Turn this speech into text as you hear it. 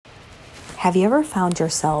Have you ever found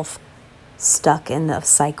yourself stuck in a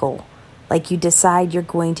cycle? Like you decide you're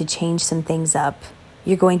going to change some things up,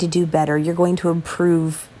 you're going to do better, you're going to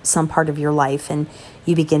improve some part of your life, and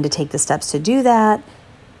you begin to take the steps to do that.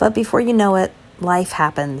 But before you know it, life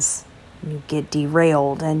happens. You get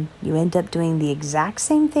derailed and you end up doing the exact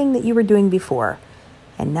same thing that you were doing before.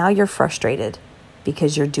 And now you're frustrated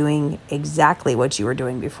because you're doing exactly what you were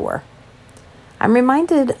doing before. I'm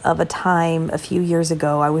reminded of a time a few years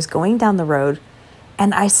ago. I was going down the road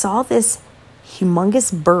and I saw this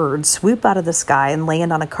humongous bird swoop out of the sky and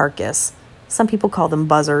land on a carcass. Some people call them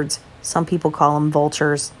buzzards. Some people call them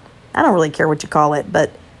vultures. I don't really care what you call it, but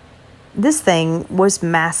this thing was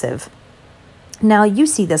massive. Now, you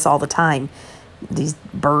see this all the time. These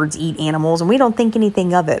birds eat animals, and we don't think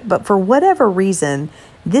anything of it. But for whatever reason,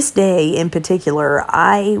 this day in particular,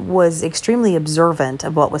 I was extremely observant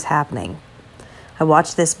of what was happening. I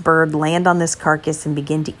watched this bird land on this carcass and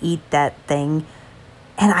begin to eat that thing.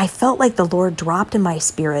 And I felt like the Lord dropped in my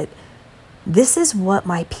spirit, this is what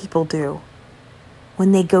my people do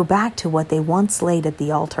when they go back to what they once laid at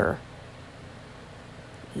the altar.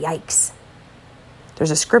 Yikes.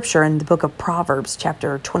 There's a scripture in the book of Proverbs,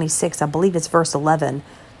 chapter 26, I believe it's verse 11,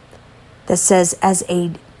 that says, as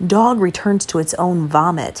a dog returns to its own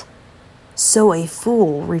vomit, so a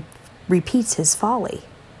fool repeats his folly.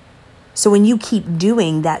 So when you keep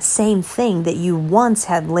doing that same thing that you once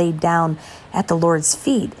had laid down at the Lord's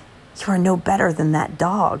feet, you are no better than that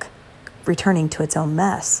dog returning to its own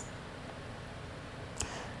mess.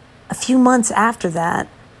 A few months after that,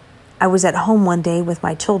 I was at home one day with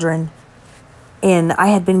my children, and I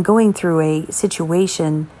had been going through a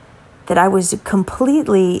situation that I was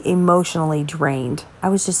completely emotionally drained. I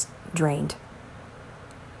was just drained.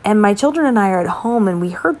 And my children and I are at home, and we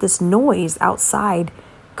heard this noise outside.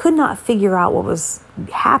 Could not figure out what was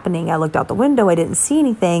happening. I looked out the window. I didn't see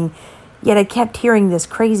anything, yet I kept hearing this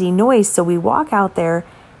crazy noise. So we walk out there,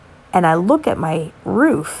 and I look at my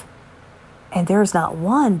roof, and there's not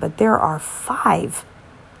one, but there are 5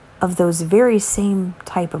 of those very same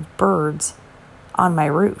type of birds on my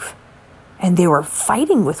roof. And they were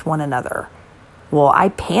fighting with one another. Well, I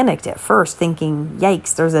panicked at first, thinking,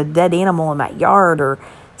 yikes, there's a dead animal in my yard, or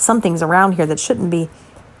something's around here that shouldn't be.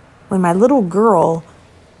 When my little girl,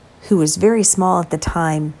 who was very small at the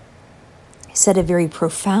time, said a very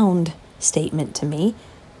profound statement to me.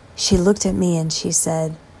 She looked at me and she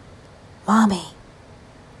said, Mommy,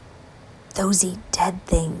 those eat dead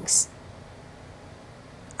things.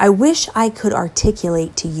 I wish I could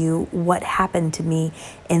articulate to you what happened to me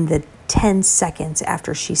in the 10 seconds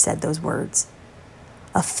after she said those words.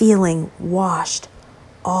 A feeling washed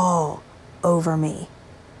all over me.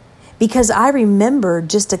 Because I remember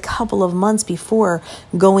just a couple of months before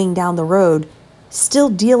going down the road, still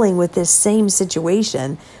dealing with this same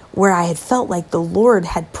situation where I had felt like the Lord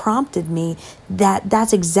had prompted me that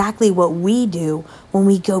that's exactly what we do when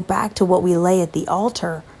we go back to what we lay at the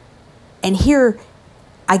altar. And here,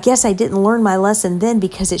 I guess I didn't learn my lesson then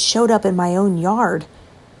because it showed up in my own yard.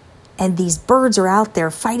 And these birds are out there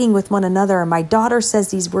fighting with one another. And my daughter says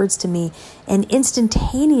these words to me, and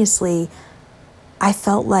instantaneously, I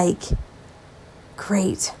felt like,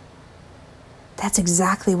 great, that's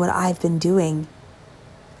exactly what I've been doing.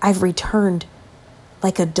 I've returned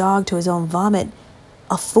like a dog to his own vomit,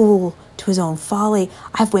 a fool to his own folly.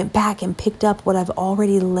 I've went back and picked up what I've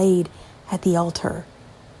already laid at the altar.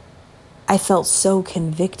 I felt so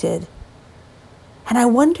convicted. And I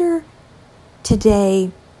wonder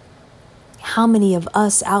today how many of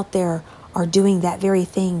us out there are doing that very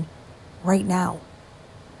thing right now.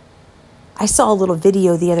 I saw a little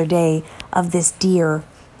video the other day of this deer.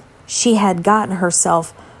 She had gotten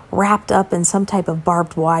herself wrapped up in some type of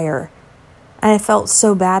barbed wire. And I felt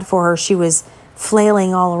so bad for her. She was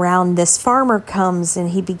flailing all around. This farmer comes and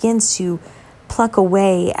he begins to pluck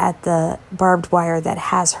away at the barbed wire that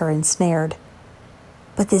has her ensnared.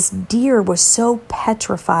 But this deer was so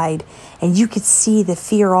petrified, and you could see the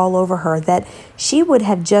fear all over her, that she would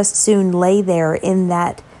have just soon lay there in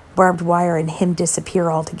that barbed wire and him disappear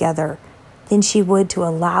altogether than she would to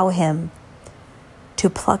allow him to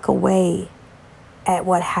pluck away at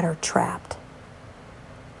what had her trapped.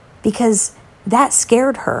 Because that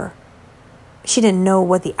scared her. She didn't know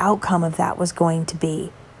what the outcome of that was going to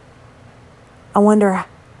be. I wonder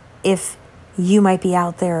if you might be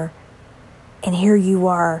out there and here you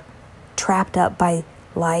are trapped up by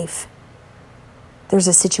life. There's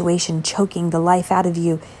a situation choking the life out of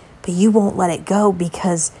you, but you won't let it go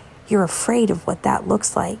because you're afraid of what that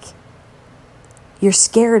looks like. You're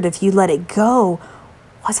scared if you let it go,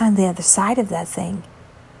 what's on the other side of that thing?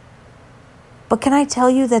 But can I tell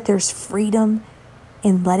you that there's freedom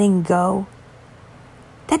in letting go,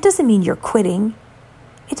 that doesn't mean you're quitting.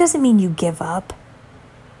 It doesn't mean you give up.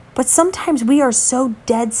 But sometimes we are so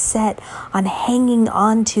dead set on hanging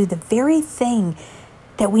on to the very thing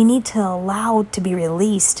that we need to allow to be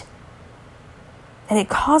released, that it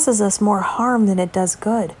causes us more harm than it does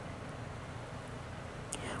good.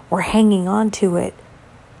 We're hanging on to it.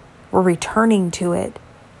 We're returning to it.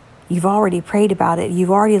 You've already prayed about it.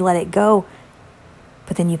 You've already let it go,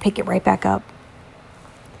 but then you pick it right back up.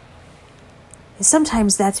 And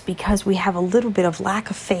sometimes that's because we have a little bit of lack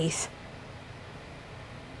of faith.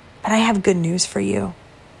 But I have good news for you.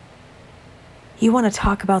 You want to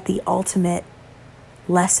talk about the ultimate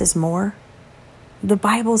less is more? The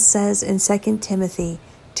Bible says in 2 Timothy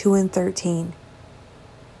 2:13,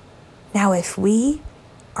 now if we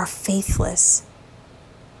are faithless,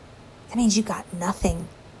 that means you got nothing.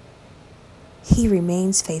 He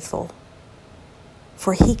remains faithful,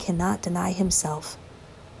 for he cannot deny himself.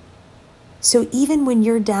 So even when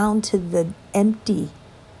you're down to the empty,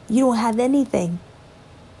 you don't have anything,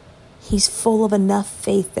 he's full of enough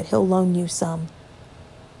faith that he'll loan you some.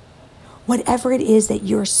 Whatever it is that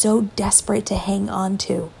you're so desperate to hang on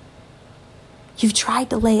to, you've tried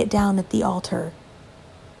to lay it down at the altar.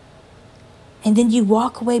 And then you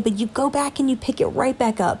walk away, but you go back and you pick it right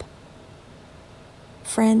back up.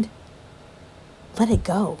 Friend, let it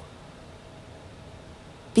go.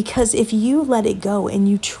 Because if you let it go and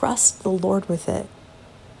you trust the Lord with it,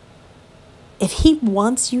 if he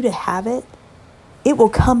wants you to have it, it will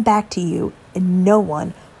come back to you and no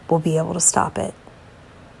one will be able to stop it.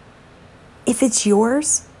 If it's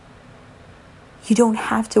yours, you don't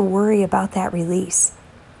have to worry about that release.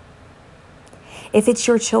 If it's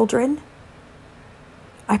your children,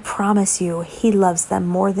 I promise you, he loves them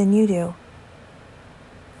more than you do.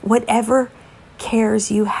 Whatever cares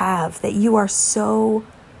you have that you are so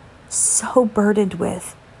burdened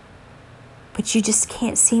with, but you just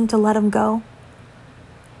can't seem to let them go,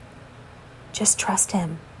 just trust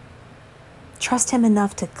him. Trust him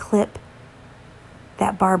enough to clip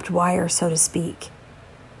that barbed wire, so to speak.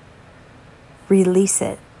 Release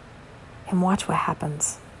it and watch what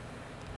happens.